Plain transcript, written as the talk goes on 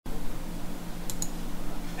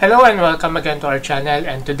Hello and welcome again to our channel,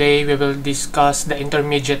 and today we will discuss the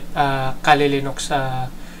intermediate Kali Linux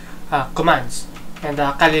commands and the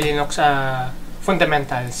Kali Linux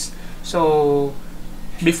fundamentals. So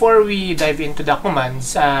before we dive into the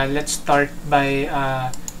commands, let's start by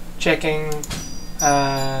checking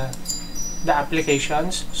the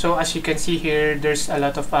applications. So as you can see here, there's a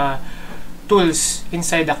lot of tools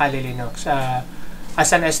inside the Kali Linux.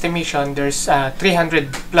 As an estimation, there's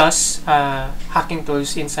 300 plus hacking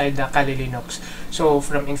tools inside the Kali Linux. So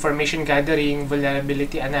from information gathering,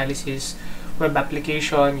 vulnerability analysis, web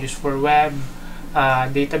application used for web,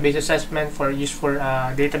 database assessment used for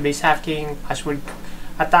database hacking, password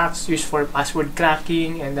attacks used for password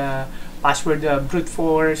cracking, and password brute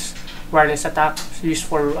force, wireless attacks used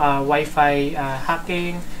for Wi-Fi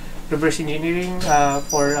hacking, reverse engineering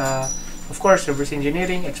for of course reverse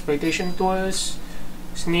engineering, exploitation tools,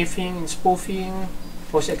 sniffing and spoofing,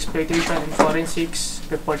 post-exploitation and forensics,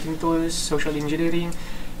 reporting tools, social engineering,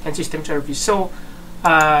 and system service. So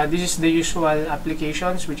this is the usual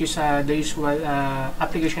applications, which is the usual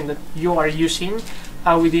application that you are using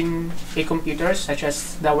within a computer, such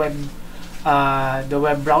as the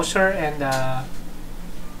web browser and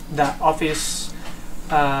the office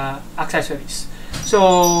accessories.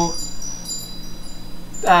 So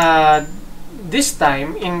this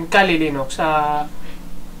time in Kali Linux,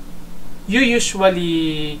 you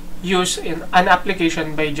usually use an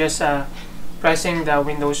application by just pressing the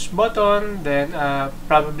Windows button, then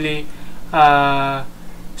probably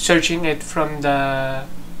searching it from the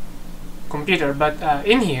computer. But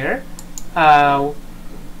in here,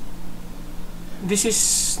 this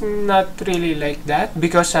is not really like that,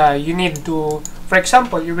 because you need to, for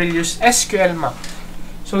example, you will use SQL map.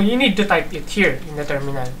 So you need to type it here in the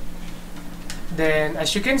terminal. Then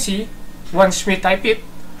as you can see, once we type it,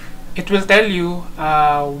 it will tell you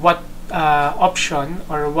what option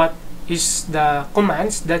or what is the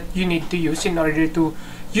commands that you need to use in order to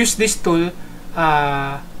use this tool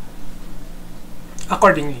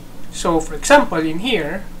accordingly. So for example, in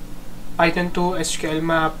here, Python 2 SQL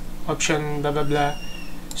map option blah blah blah.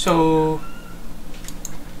 So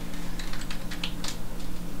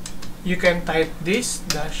you can type this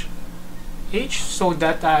 -h so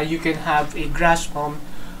that you can have a grasp on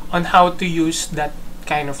how to use that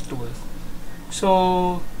kind of tool.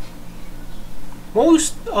 So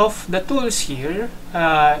most of the tools here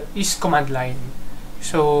is command line.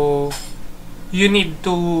 So you need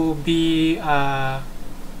to be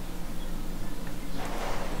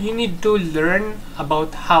you need to learn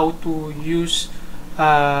about how to use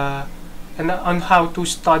and on how to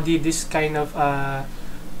study this kind of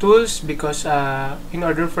tools, because in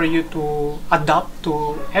order for you to adapt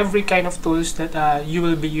to every kind of tools that you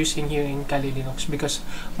will be using here in Kali Linux, because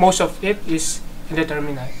most of it is in the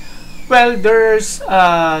terminal. Well, there's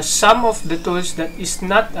some of the tools that is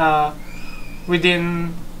not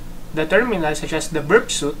within the terminal, such as the burp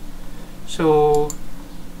suit. So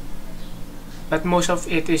but most of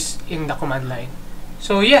it is in the command line.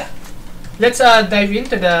 So yeah, let's dive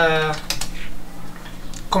into the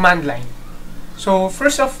command line. So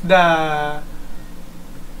first of the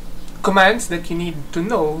commands that you need to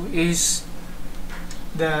know is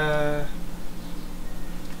the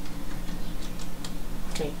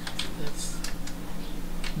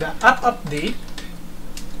app update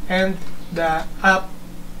and the app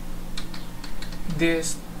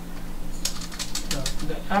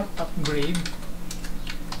upgrade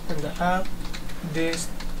and the app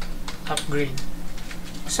dist-upgrade.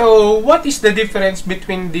 So what is the difference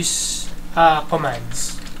between these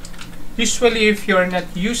commands? Usually, if you're not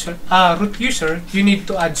root user, you need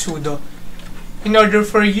to add sudo in order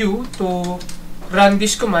for you to run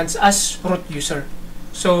these commands as root user.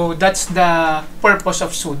 So that's the purpose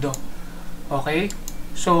of sudo. Okay,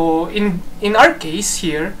 so in our case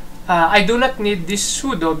here, I do not need this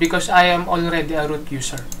sudo because I am already a root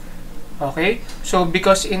user. Okay, so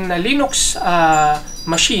because in a Linux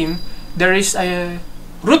machine, there is a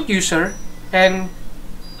root user and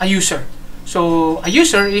a user. So a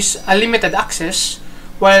user is a limited access,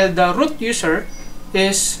 while the root is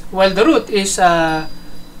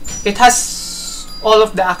it has all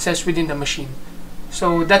of the access within the machine.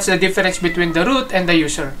 So that's the difference between the root and the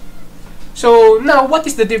user. So now, what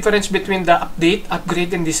is the difference between the update,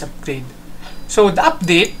 upgrade, and dist-upgrade? So the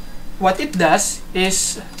update, what it does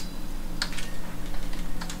is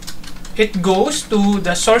it goes to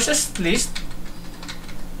the sources list,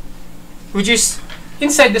 which is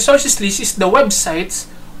inside the sources list is the websites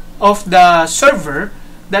of the server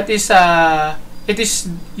that is it is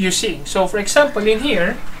using. So for example, in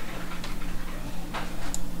here,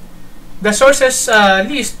 the sources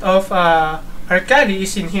list of our Kali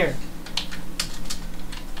is in here.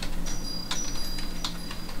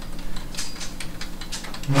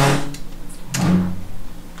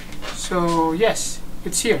 So yes,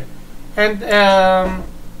 it's here. And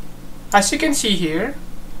as you can see here,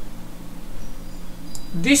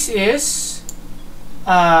 this is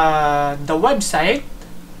the website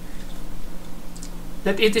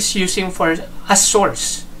that it is using for as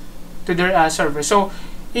source to their server. So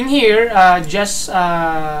in here, just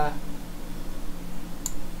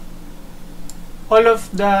all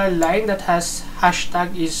of the line that has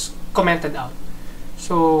hashtag is commented out.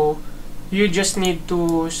 So you just need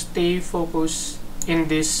to stay focused in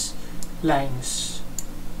these lines.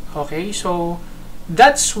 Okay, so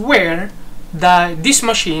that's where this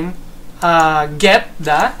machine get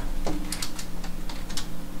the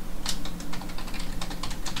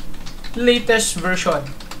latest version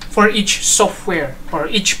for each software or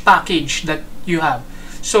each package that you have.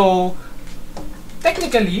 So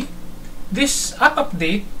technically, this app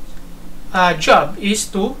update job is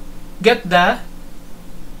to get the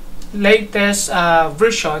latest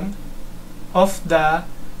version of the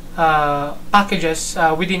packages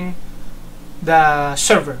within the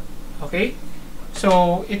server. Okay,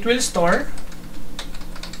 so it will store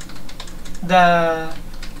the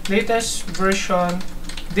latest version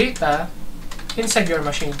data inside your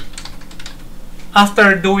machine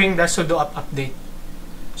after doing the sudo app update.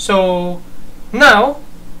 So now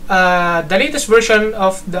the latest version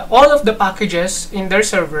of all of the packages in their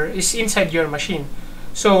server is inside your machine.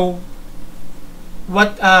 So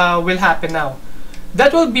what will happen now?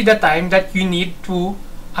 That will be the time that you need to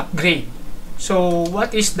upgrade. So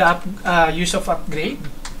what is the use of upgrade?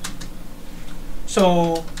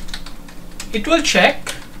 So it will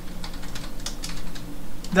check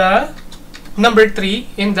the number 3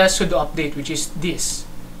 in the sudo update, which is this.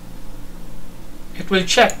 It will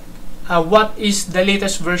check what is the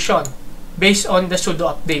latest version based on the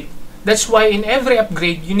sudo update. That's why in every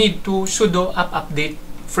upgrade, you need to sudo app update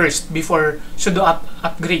first before sudo app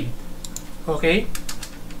upgrade. Okay?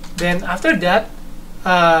 Then after that,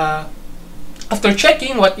 after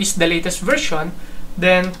checking what is the latest version,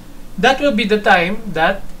 then that will be the time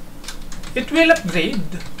that it will upgrade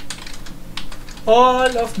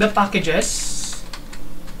all of the packages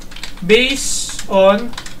based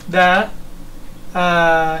on the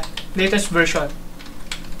latest version.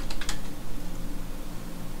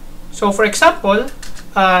 So for example,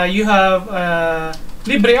 you have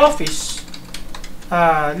LibreOffice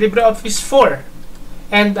 4,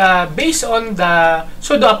 and based on the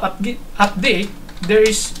sudo app update, there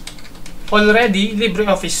is already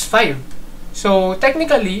LibreOffice 5. So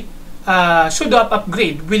technically, sudo app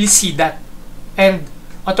upgrade will see that, and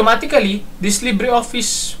automatically this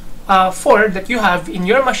LibreOffice 4 that you have in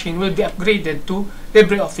your machine will be upgraded to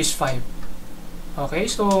LibreOffice 5. Okay,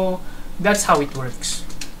 so that's how it works.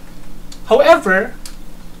 However,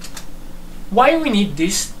 why we need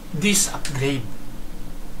this upgrade?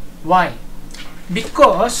 Why?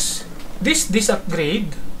 Because this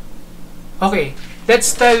upgrade. Okay,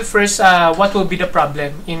 let's tell first what will be the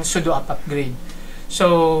problem in sudo app upgrade.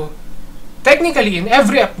 So technically, in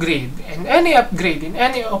every upgrade, in any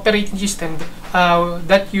operating system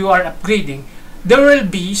that you are upgrading, there will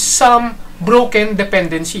be some broken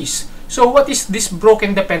dependencies. So what is this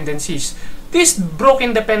broken dependencies? These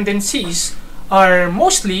broken dependencies are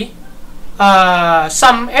mostly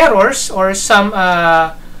some errors or some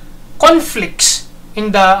conflicts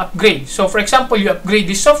in the upgrade. So for example, you upgrade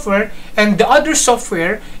this software and the other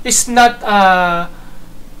software is not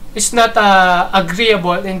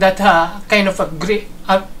agreeable in that kind of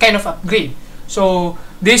upgrade. So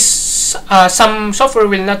this some software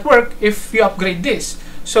will not work if you upgrade this.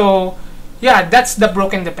 So yeah, that's the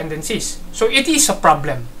broken dependencies. So it is a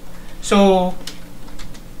problem. So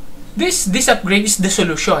this upgrade is the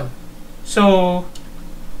solution. So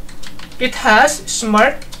it has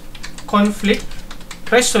smart conflict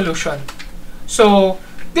resolution. So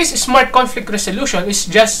this smart conflict resolution is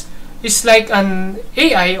like an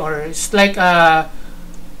AI, or it's like an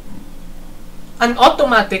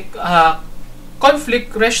automatic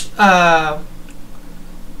conflict that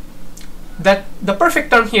the perfect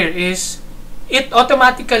term here is it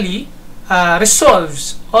automatically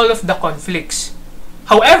resolves all of the conflicts.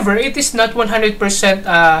 However, it is not 100%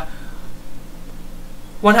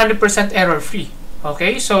 error free.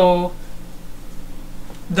 Okay, so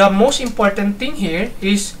the most important thing here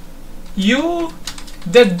is you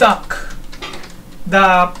deduct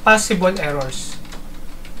the possible errors.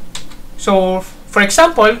 So for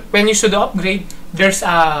example, when you sudo upgrade, there's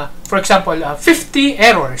for example 50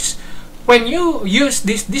 errors. When you use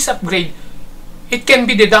this upgrade, it can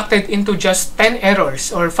be deducted into just 10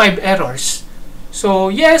 errors or 5 errors. So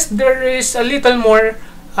yes, there is a little more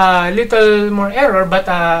error, but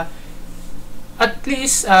at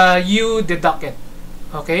least you deduct it.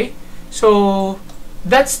 Okay, so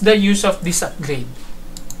that's the use of this upgrade.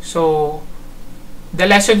 So the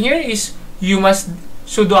lesson here is you must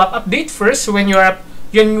sudo apt update first when you are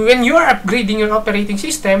upgrading your operating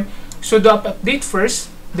system. Sudo apt update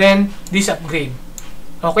first, then this upgrade.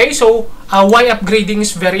 Okay, so why upgrading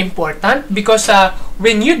is very important? Because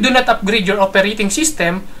when you do not upgrade your operating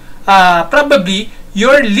system, probably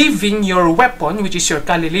you're leaving your weapon, which is your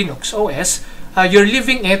Kali Linux OS, you're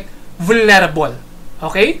leaving it vulnerable.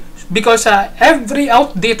 Okay, because every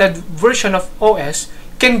outdated version of OS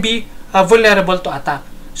can be vulnerable to attack.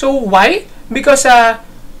 So why? Because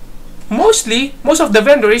most of the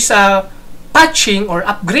vendors patching or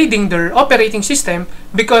upgrading their operating system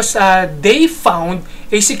because they found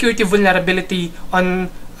a security vulnerability on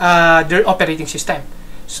their operating system.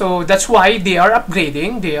 So that's why they are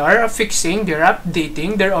upgrading, they are fixing, they are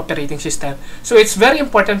updating their operating system. So it's very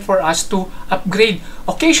important for us to upgrade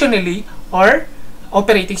occasionally our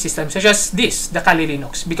operating system, such as this, the Kali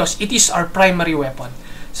Linux, because it is our primary weapon.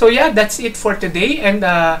 So yeah, that's it for today, and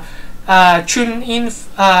tune in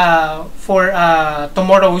for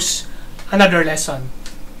tomorrow's another lesson.